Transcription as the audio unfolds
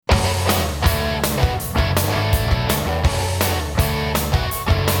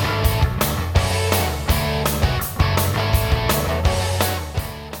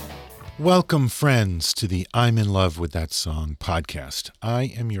Welcome, friends, to the I'm in Love with That Song podcast. I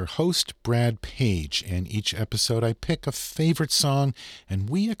am your host, Brad Page, and each episode I pick a favorite song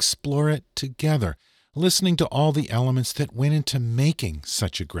and we explore it together, listening to all the elements that went into making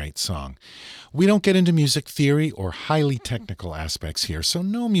such a great song. We don't get into music theory or highly technical aspects here, so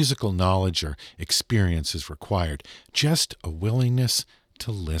no musical knowledge or experience is required, just a willingness to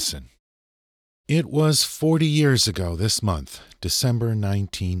listen. It was 40 years ago this month, December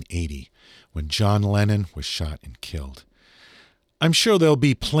 1980, when John Lennon was shot and killed. I'm sure there'll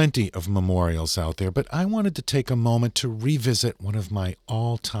be plenty of memorials out there, but I wanted to take a moment to revisit one of my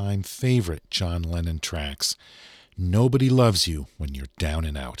all-time favorite John Lennon tracks, Nobody Loves You When You're Down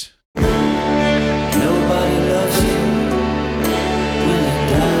and Out. Nobody loves you when you're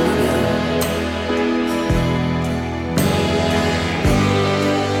down and out.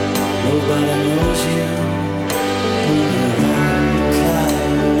 Nobody knows you when you're on cloud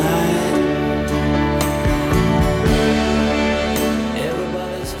nine.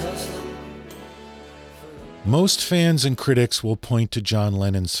 Everybody's hustling. Most fans and critics will point to John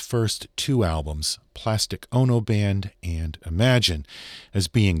Lennon's first two albums, Plastic Ono Band and Imagine, as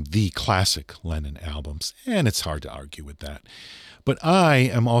being the classic Lennon albums, and it's hard to argue with that. But I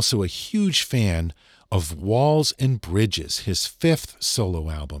am also a huge fan of Walls and Bridges, his fifth solo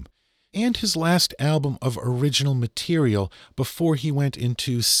album, and his last album of original material before he went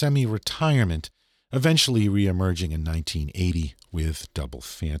into semi-retirement, eventually re-emerging in 1980 with Double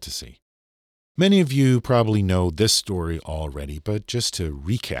Fantasy. Many of you probably know this story already, but just to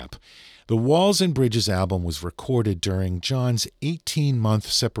recap, the Walls and Bridges album was recorded during John's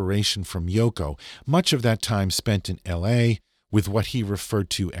 18-month separation from Yoko, much of that time spent in L.A., with what he referred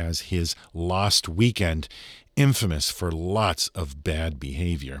to as his lost weekend, infamous for lots of bad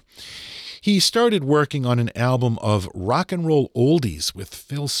behavior. He started working on an album of rock and roll oldies with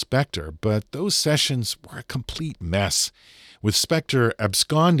Phil Spector, but those sessions were a complete mess, with Spector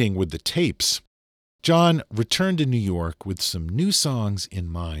absconding with the tapes. John returned to New York with some new songs in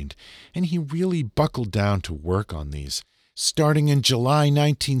mind, and he really buckled down to work on these. Starting in July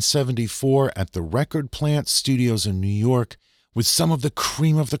 1974 at the Record Plant Studios in New York with some of the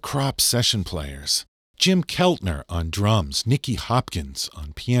cream of the crop session players. Jim Keltner on drums, Nicky Hopkins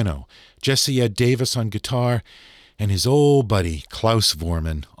on piano, Jesse Ed Davis on guitar, and his old buddy Klaus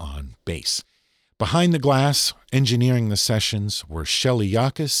Voormann on bass. Behind the glass, engineering the sessions, were Shelley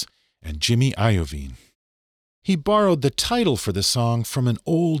Yakis and Jimmy Iovine. He borrowed the title for the song from an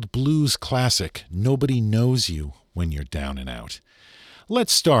old blues classic, Nobody Knows You When You're Down and Out.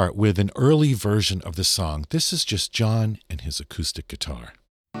 Let's start with an early version of the song. This is just John and his acoustic guitar.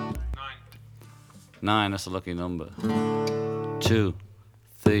 9, that's a lucky number. 2,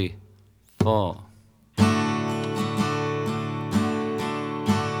 3, 4.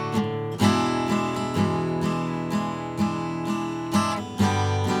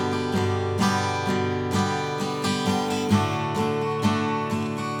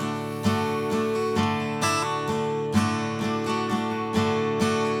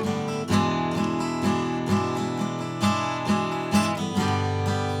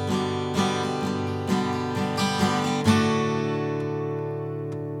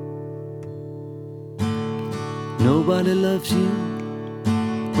 Nobody loves you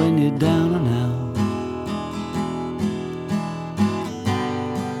when you're down and out.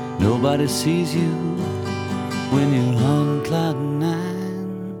 Nobody sees you when you're on cloud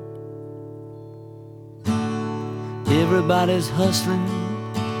nine. Everybody's hustling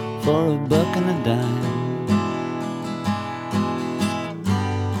for a buck and a dime.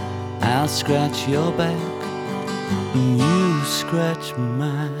 I'll scratch your back and you scratch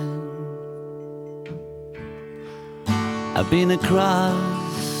mine. I've been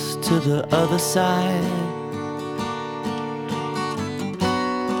across to the other side.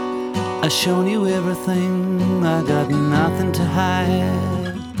 I've shown you everything, I got nothing to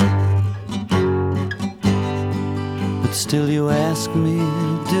hide. But still you ask me,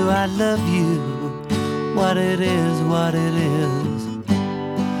 do I love you? What it is, what it is.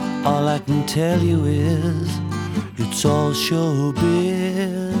 All I can tell you is, it's all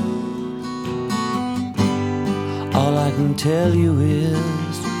showbiz. All I can tell you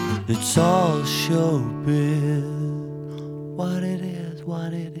is, it's all showbiz. What it is,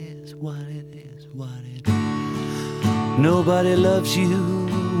 what it is, what it is, what it is. Nobody loves you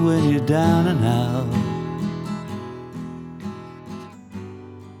when you're down and out.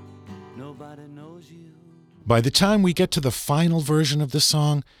 Nobody knows you. By the time we get to the final version of the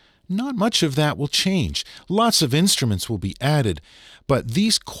song, not much of that will change. Lots of instruments will be added, but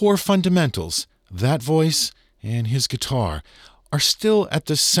these core fundamentals, that voice and his guitar, are still at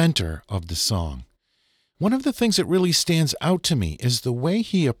the center of the song. One of the things that really stands out to me is the way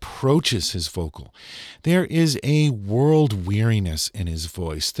he approaches his vocal. There is a world weariness in his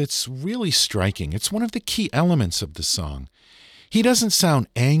voice that's really striking. It's one of the key elements of the song. He doesn't sound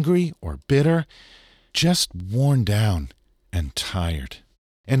angry or bitter, just worn down and tired.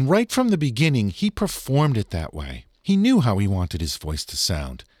 And right from the beginning, he performed it that way. He knew how he wanted his voice to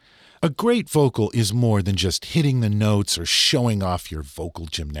sound. A great vocal is more than just hitting the notes or showing off your vocal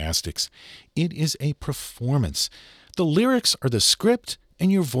gymnastics. It is a performance. The lyrics are the script,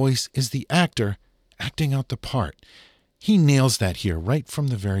 and your voice is the actor acting out the part. He nails that here right from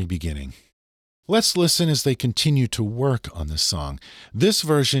the very beginning. Let's listen as they continue to work on the song. This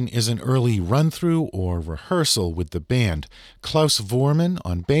version is an early run-through or rehearsal with the band. Klaus Voormann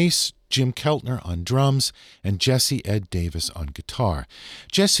on bass, Jim Keltner on drums, and Jesse Ed Davis on guitar.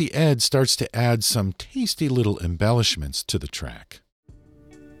 Jesse Ed starts to add some tasty little embellishments to the track.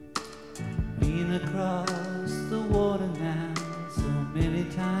 Been across the water now so many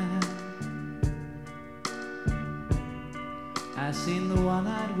times. I seen the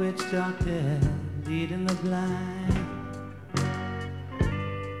one-eyed witch doctor leading the blind.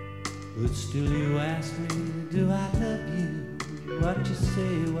 But still you ask me, do I love you? What you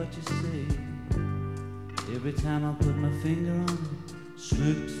say, what you say. Every time I put my finger on it,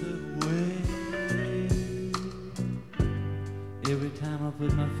 slips away. Every time I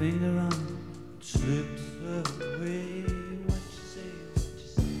put my finger on it, slips away. What you say, what you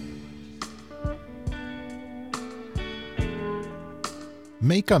say, what you say.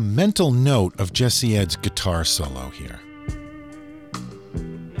 Make a mental note of Jesse Ed's guitar solo here.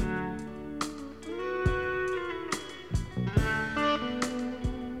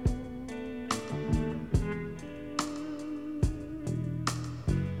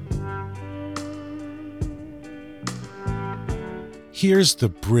 Here's the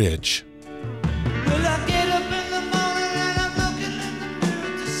bridge. Well, I get up in the morning and I'm looking in the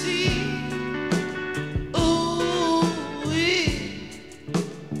mirror to see. Ooh,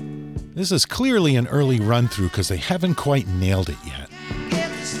 This is clearly an early run-through because they haven't quite nailed it yet. get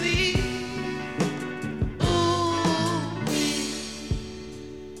to sleep. Ooh,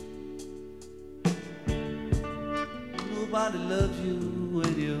 nobody loves you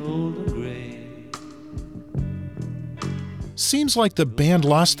when you're old and gray. Seems like the band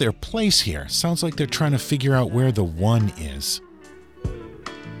lost their place here. Sounds like they're trying to figure out where the one is.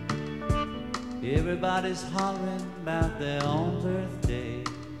 Everybody's hollering about their own birthday.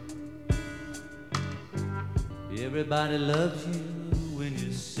 Everybody loves you when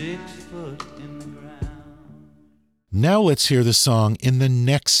you're 6 foot in the ground. Now let's hear the song in the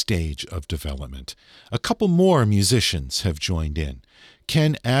next stage of development. A couple more musicians have joined in.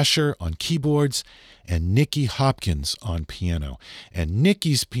 Ken Asher on keyboards and Nicky Hopkins on piano. And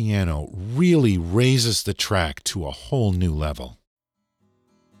Nicky's piano really raises the track to a whole new level.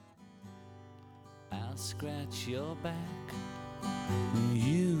 I'll scratch your back and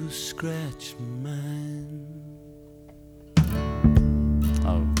you scratch mine.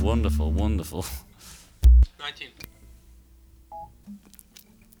 Oh, wonderful, wonderful. 19.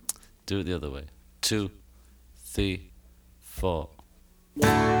 Do it the other way. 2, 3, 4.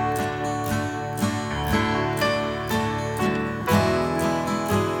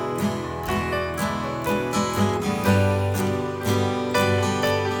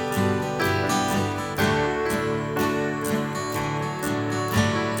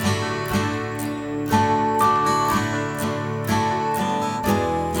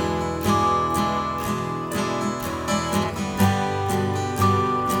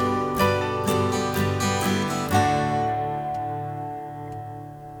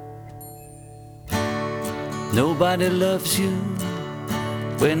 Nobody loves you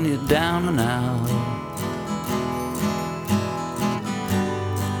when you're down and out.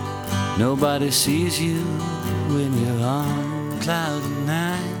 Nobody sees you when you're on cloud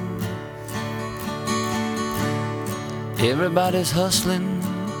 9. Everybody's hustling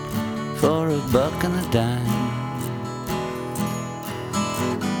for a buck and a dime.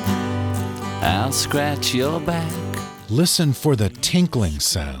 I'll scratch your back. Listen for the tinkling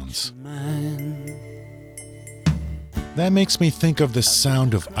sounds. That makes me think of the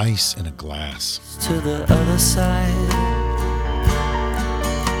sound of ice in a glass. To the other side,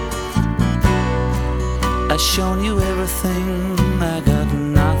 I've shown you everything, I got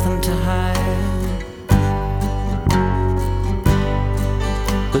nothing to hide.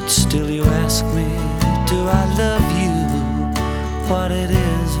 But still you ask me, do I love you? What it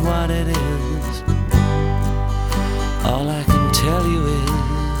is, what it is. All I can tell you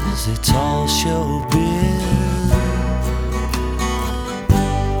is it's all showbiz.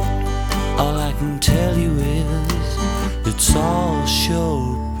 can tell you is it's all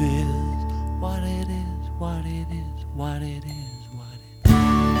showbiz. What it is, what it is, what it is, what it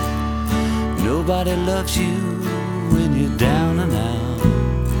is. Nobody loves you when you're down and out.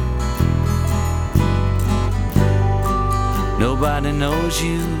 Nobody knows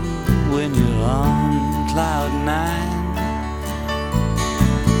you when you're on cloud nine.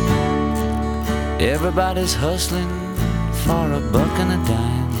 Everybody's hustling for a buck and a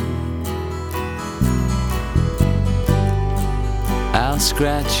dime. I'll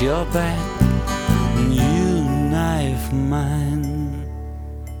scratch your back and you knife mine.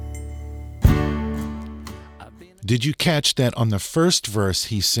 Did you catch that on the first verse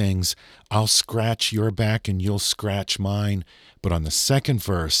he sings, I'll scratch your back and you'll scratch mine, but on the second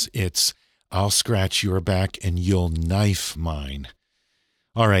verse it's, I'll scratch your back and you'll knife mine.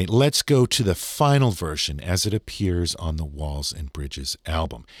 All right, let's go to the final version as it appears on the Walls and Bridges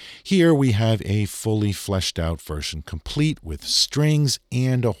album. Here we have a fully fleshed out version complete with strings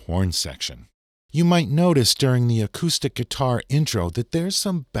and a horn section. You might notice during the acoustic guitar intro that there's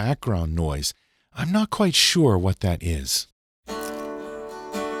some background noise. I'm not quite sure what that is.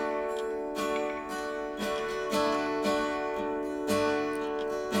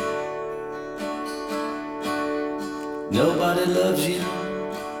 Nobody loves you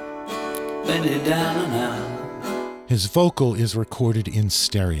when you're down and out. His vocal is recorded in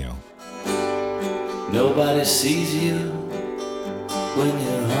stereo. Nobody sees you when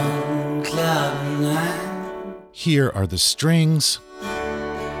you're on cloud nine. Here are the strings.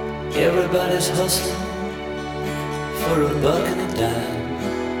 Everybody's hustling for a buck and a dime.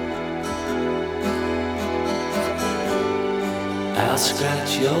 I'll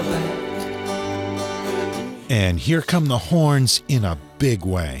scratch your back. And here come the horns in a big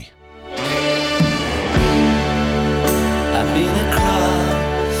way. I've been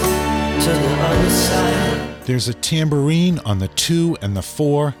across to the other side. There's a tambourine on the 2 and the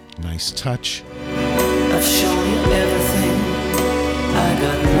 4. Nice touch. I've shown you everything. I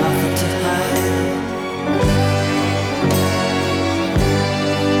got nothing to hide.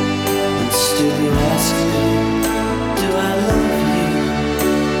 And still you ask me, do I love you?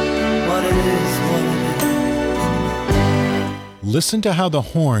 What it is, what it is. Listen to how the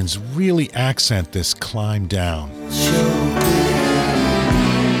horns really accent this climb down.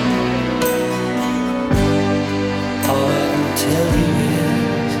 All I can tell you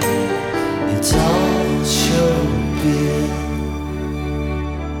is it's all showbiz.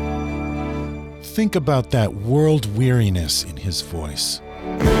 Think about that world weariness in his voice.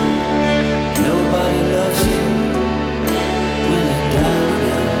 Nobody loves you when you're down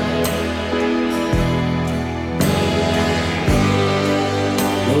and out.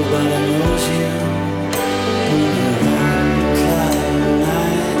 Nobody knows you when you're on cloud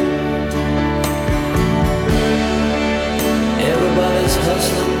nine. Everybody's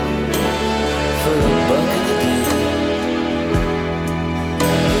hustling for a buck and a dime.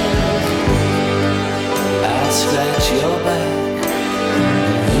 I'll scratch your back.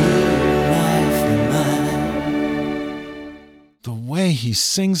 The way he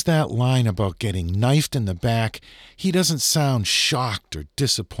sings that line about getting knifed in the back, he doesn't sound shocked or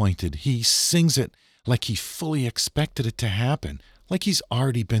disappointed. He sings it like he fully expected it to happen, like he's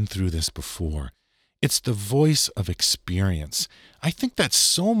already been through this before. It's the voice of experience. I think that's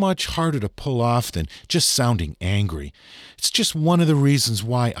so much harder to pull off than just sounding angry. It's just one of the reasons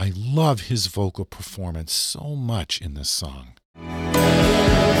why I love his vocal performance so much in this song. I'll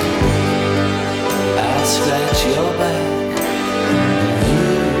scratch your back.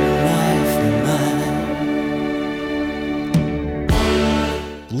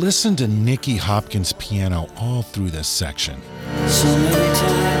 Listen to Nicky Hopkins' piano all through this section. So many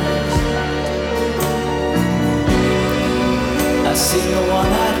times I see the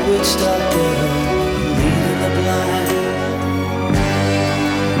one-eyed witch doctor leading the blind,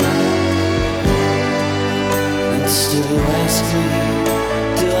 and still you ask me,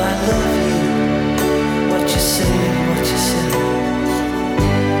 do I love you? What you say, what you say.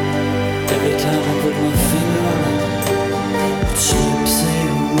 Every time I put my finger on it, it slips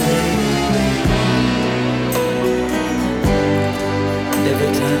away.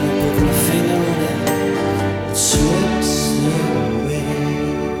 Every time I put my finger on it, it slips away.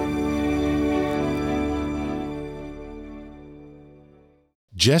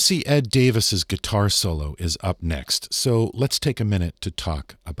 Jesse Ed Davis's guitar solo is up next, so let's take a minute to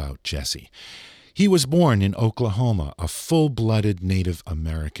talk about Jesse. He was born in Oklahoma, a full-blooded Native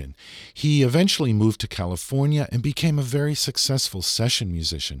American. He eventually moved to California and became a very successful session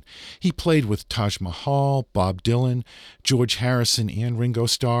musician. He played with Taj Mahal, Bob Dylan, George Harrison, and Ringo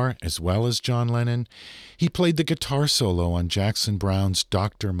Starr, as well as John Lennon. He played the guitar solo on Jackson Browne's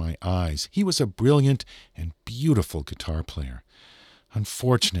Doctor My Eyes. He was a brilliant and beautiful guitar player.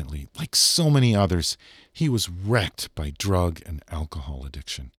 Unfortunately, like so many others, he was wrecked by drug and alcohol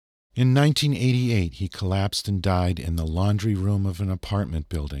addiction. In 1988, he collapsed and died in the laundry room of an apartment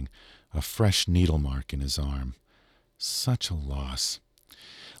building, a fresh needle mark in his arm. Such a loss.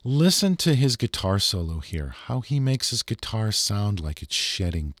 Listen to his guitar solo here, how he makes his guitar sound like it's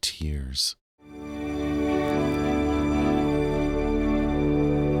shedding tears.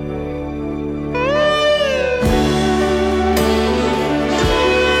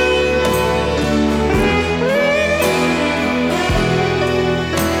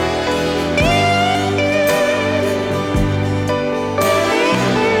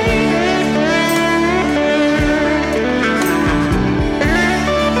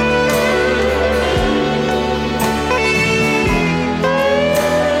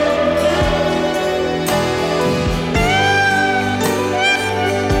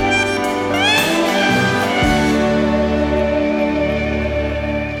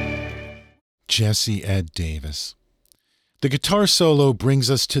 Jesse Ed Davis. The guitar solo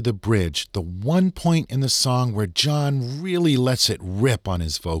brings us to the bridge, the one point in the song where John really lets it rip on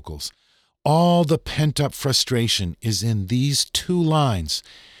his vocals. All the pent-up frustration is in these two lines,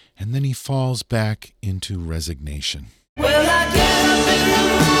 and then he falls back into resignation. Well, I get up in the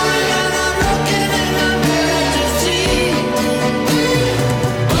morning and I'm looking in the mirror to see.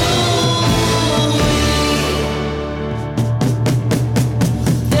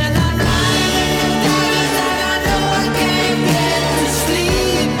 Then I'm lying in the darkness and I know I can't get to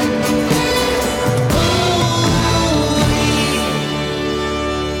sleep.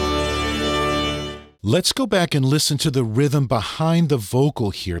 Let's go back and listen to the rhythm behind the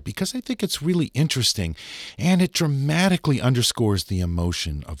vocal here because I think it's really interesting and it dramatically underscores the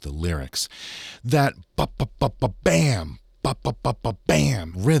emotion of the lyrics. That ba-ba-ba-ba-bam,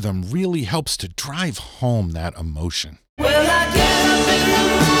 ba-ba-ba-ba-bam rhythm really helps to drive home that emotion. Well, I get up in the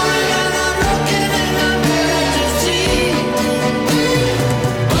morning and I'm looking in the mirror to see.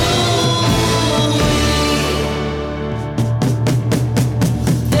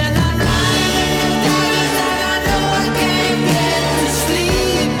 Then I'm lying in the darkness and I know I can't get to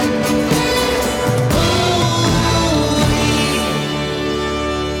sleep.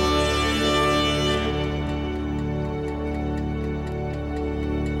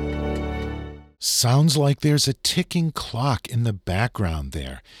 Sounds like there's a ticking clock in the background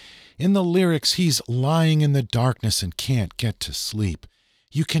there. In the lyrics, he's lying in the darkness and can't get to sleep.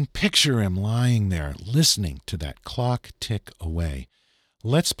 You can picture him lying there, listening to that clock tick away.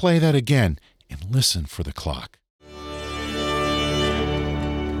 Let's play that again and listen for the clock.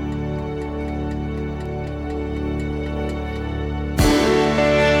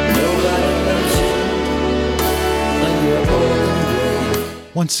 Nobody loves you when you're old and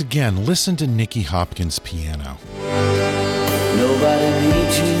gray. Once again, listen to Nicky Hopkins' piano. Nobody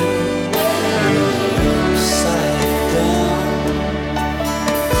needs you when you're upside down.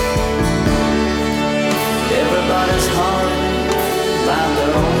 Everybody's hard by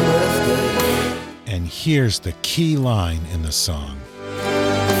their own birthday. And here's the key line in the song.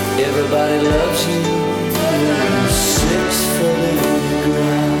 Everybody loves you when you're 6 foot in the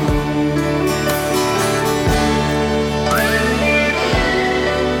ground.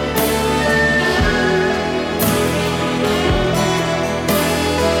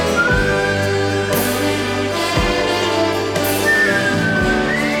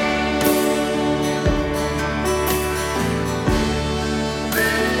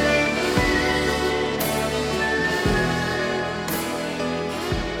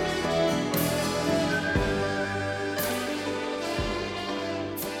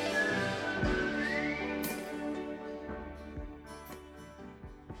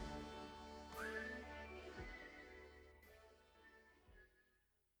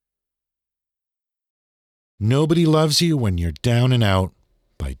 Nobody Loves You When You're Down and Out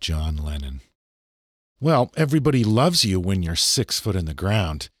by John Lennon. Well, everybody loves you when you're 6 foot in the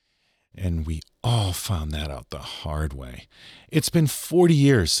ground. And we all found that out the hard way. It's been 40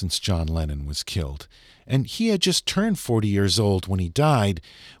 years since John Lennon was killed. And he had just turned 40 years old when he died,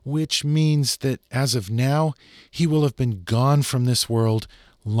 which means that as of now, he will have been gone from this world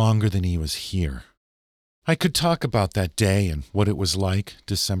longer than he was here. I could talk about that day and what it was like,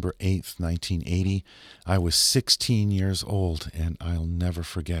 December 8th, 1980. I was 16 years old, and I'll never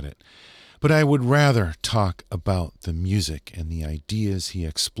forget it. But I would rather talk about the music and the ideas he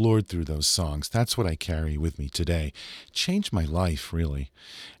explored through those songs. That's what I carry with me today. Changed my life, really.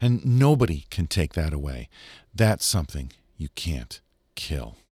 And nobody can take that away. That's something you can't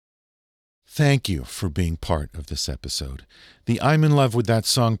kill. Thank you for being part of this episode. The I'm in Love with That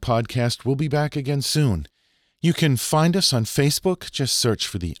Song podcast will be back again soon. You can find us on Facebook. Just search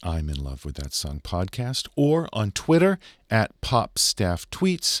for the I'm in Love with That Song podcast, or on Twitter at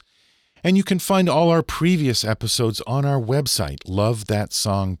PopStaffTweets. And you can find all our previous episodes on our website,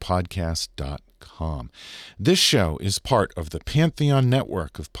 lovethatsongpodcast.com. This show is part of the Pantheon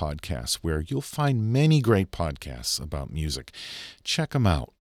network of podcasts, where you'll find many great podcasts about music. Check them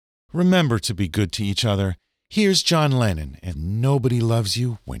out. Remember to be good to each other. Here's John Lennon, and Nobody Loves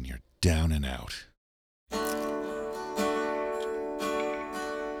You When You're Down and Out.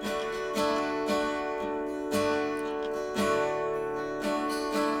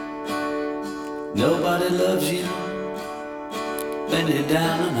 Nobody loves you when you're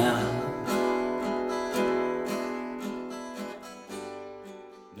down and out.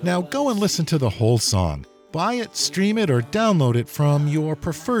 Now go and listen to the whole song. Buy it, stream it, or download it from your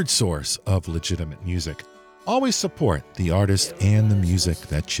preferred source of legitimate music. Always support the artist and the music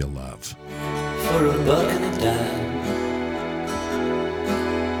that you love. For a buck and a dime,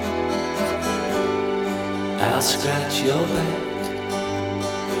 I'll scratch your back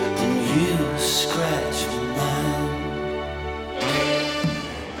and you scratch mine.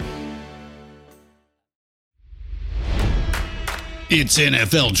 It's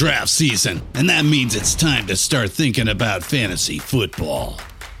NFL draft season, and that means it's time to start thinking about fantasy football.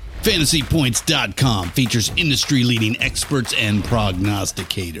 FantasyPoints.com features industry-leading experts and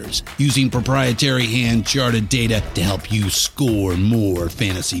prognosticators using proprietary hand-charted data to help you score more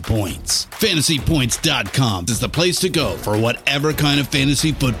fantasy points. FantasyPoints.com is the place to go for whatever kind of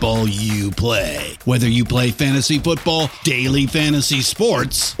fantasy football you play. Whether you play fantasy football, daily fantasy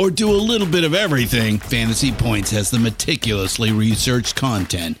sports, or do a little bit of everything, Fantasy Points has the meticulously researched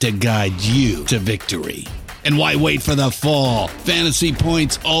content to guide you to victory. And why wait for the fall? Fantasy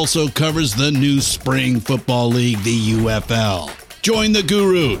Points also covers the new spring football league, the UFL. Join the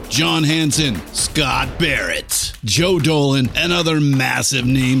guru, John Hansen, Scott Barrett, Joe Dolan, and other massive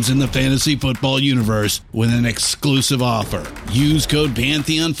names in the fantasy football universe with an exclusive offer. Use code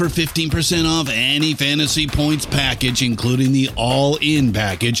Pantheon for 15% off any Fantasy Points package, including the all-in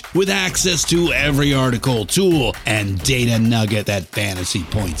package, with access to every article, tool, and data nugget that Fantasy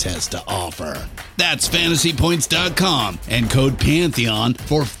Points has to offer. That's FantasyPoints.com and code Pantheon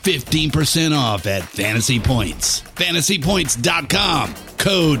for 15% off at Fantasy Points. FantasyPoints.com,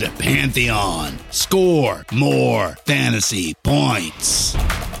 code Pantheon. Score more fantasy points.